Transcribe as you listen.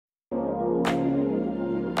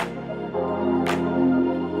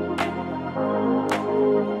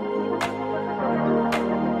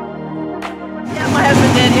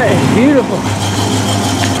That is beautiful.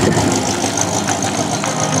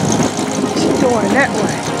 She's going that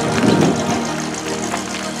way.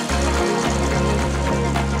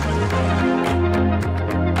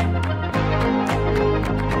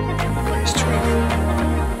 It's true.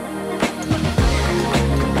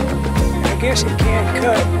 I guess it can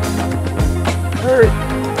cut, hurt,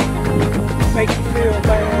 make you feel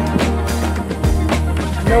bad.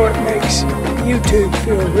 I know it makes YouTube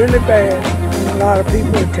feel really bad when a lot of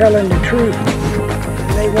people are telling the truth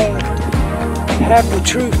and they want to have the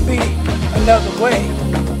truth be another way,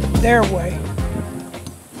 their way.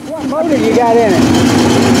 What motor you got in it?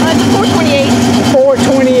 428.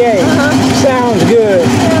 428. Sounds good.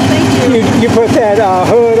 Yeah, thank you. You put that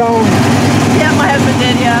hood on? Yeah, my husband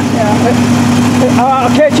did, yeah. I'll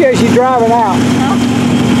catch you as you're driving out.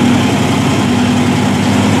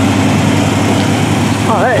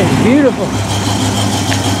 Oh, that is beautiful.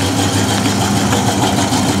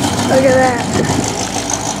 Look at that.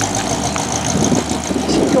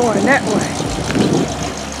 She's going that way.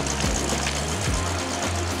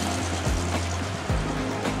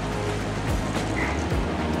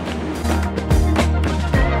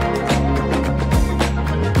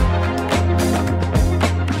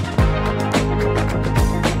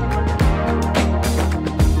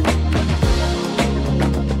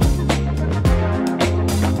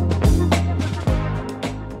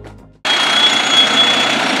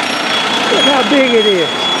 Look how big it is.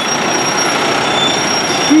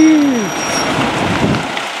 It's huge.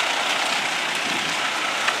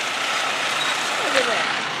 Look at that.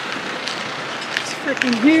 It's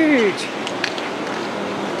freaking huge.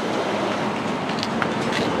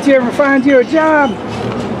 Did you ever find you a job?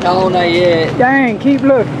 No, not yet. Dang, keep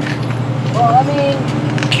looking. Well, I mean,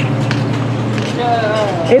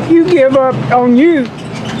 If you give up on you,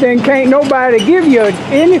 then can't nobody give you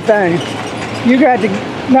anything. You got to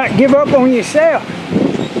not give up on yourself.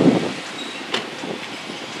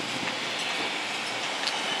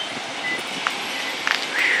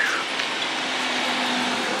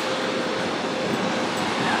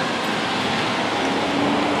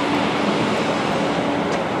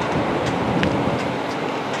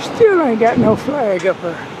 Still ain't got no flag up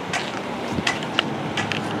there.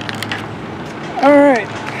 Alright,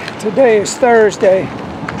 today is Thursday.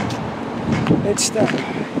 It's the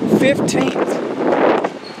 15th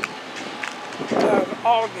of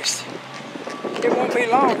August. It won't be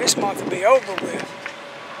long, this month will be over with.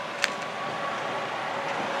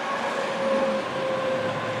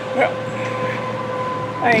 Well,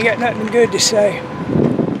 I ain't got nothing good to say.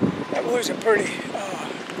 That was a pretty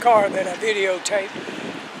car that I videotaped.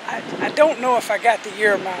 I don't know if I got the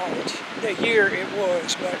year mileage, the year it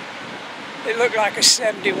was, but it looked like a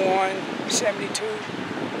 71, 72.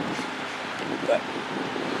 But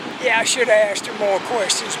yeah, I should have asked her more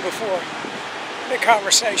questions before the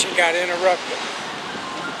conversation got interrupted.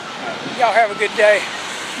 Y'all have a good day.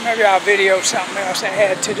 Maybe I'll video something else and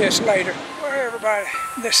add to this later. Well, everybody,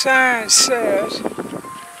 the sign says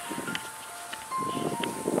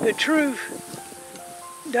the truth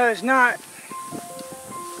does not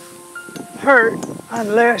hurt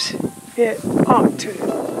unless it ought to.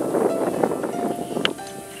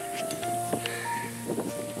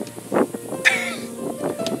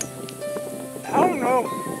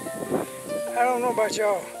 I don't know about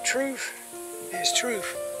y'all. Truth is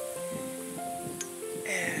truth.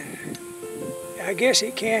 And I guess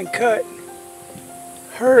it can cut,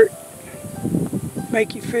 hurt,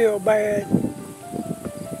 make you feel bad.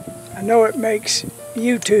 I know it makes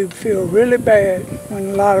YouTube feel really bad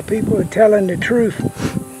when a lot of people are telling the truth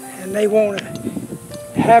and they want to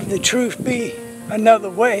have the truth be another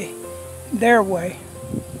way, their way.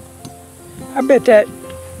 I bet that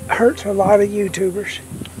hurts a lot of YouTubers.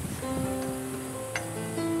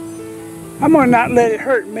 I'm gonna not let it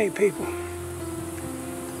hurt me, people.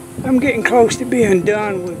 I'm getting close to being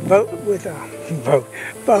done with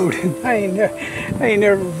voting. I ain't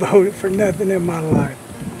never voted for nothing in my life.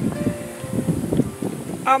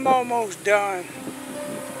 I'm almost done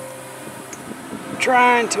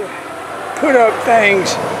trying to put up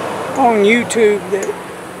things on YouTube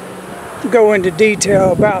that go into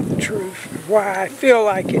detail about the truth, why I feel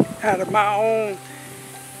like it out of my own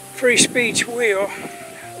free speech will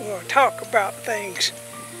talk about things.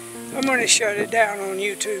 I'm going to shut it down on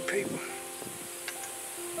YouTube, people.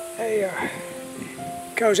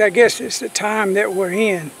 Because I guess it's the time that we're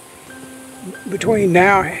in between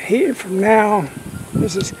now, from now,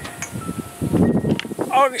 this is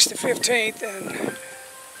August the 15th, and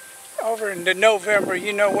over into November,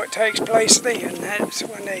 you know what takes place then. That's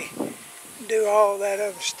when they do all that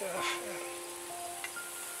other stuff.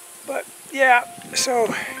 But yeah, so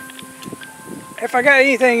if I got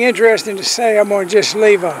anything interesting to say, I'm going to just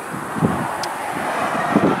leave a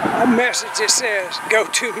message that says go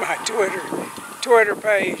to my Twitter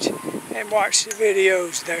page and watch the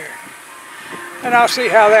videos there. And I'll see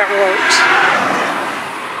how that works.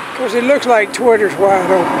 Because it looks like Twitter's wide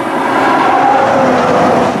open.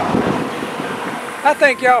 I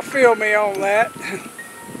think y'all feel me on that.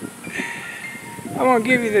 I'm going to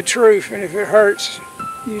give you the truth, and if it hurts,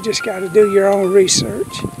 you just got to do your own research.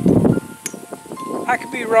 I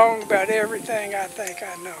could be wrong about everything I think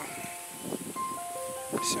I know.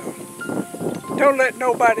 So, don't let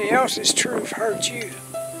nobody else's truth hurt you.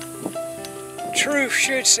 Truth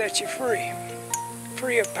should set you free.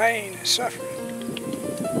 Free of pain and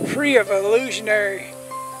suffering. Free of an illusionary,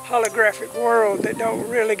 holographic world that don't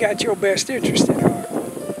really got your best interest at heart.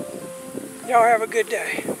 Y'all have a good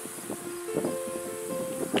day.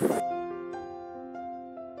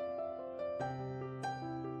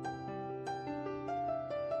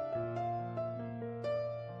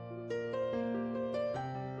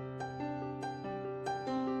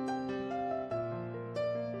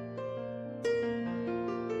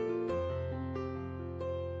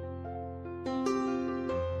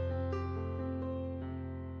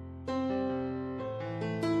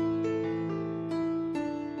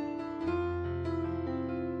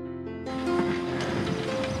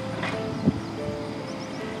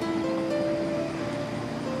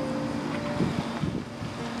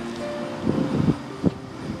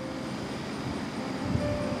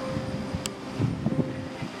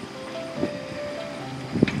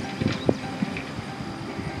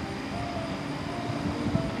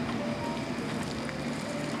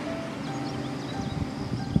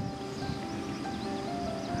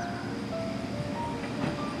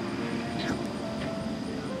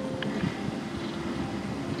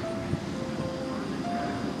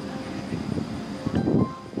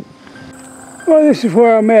 Well, this is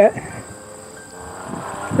where I'm at.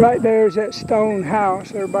 Right there is that stone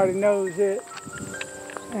house. Everybody knows it.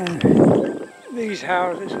 And these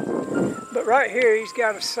houses. But right here, he's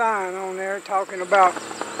got a sign on there talking about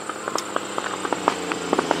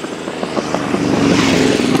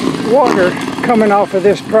water coming off of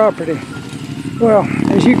this property. Well,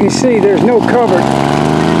 as you can see, there's no cover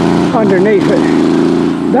underneath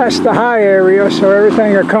it. That's the high area, so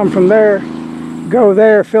everything will come from there, go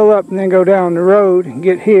there, fill up, and then go down the road and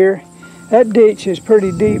get here. That ditch is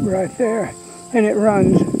pretty deep right there, and it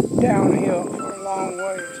runs downhill for a long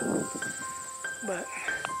ways. But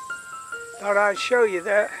thought I'd show you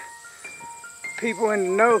that. People in the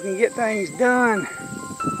know can get things done.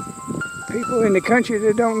 People in the country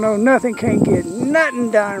that don't know nothing can't get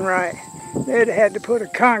nothing done right. They'd had to put a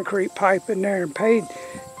concrete pipe in there and paid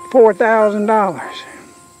 $4,000.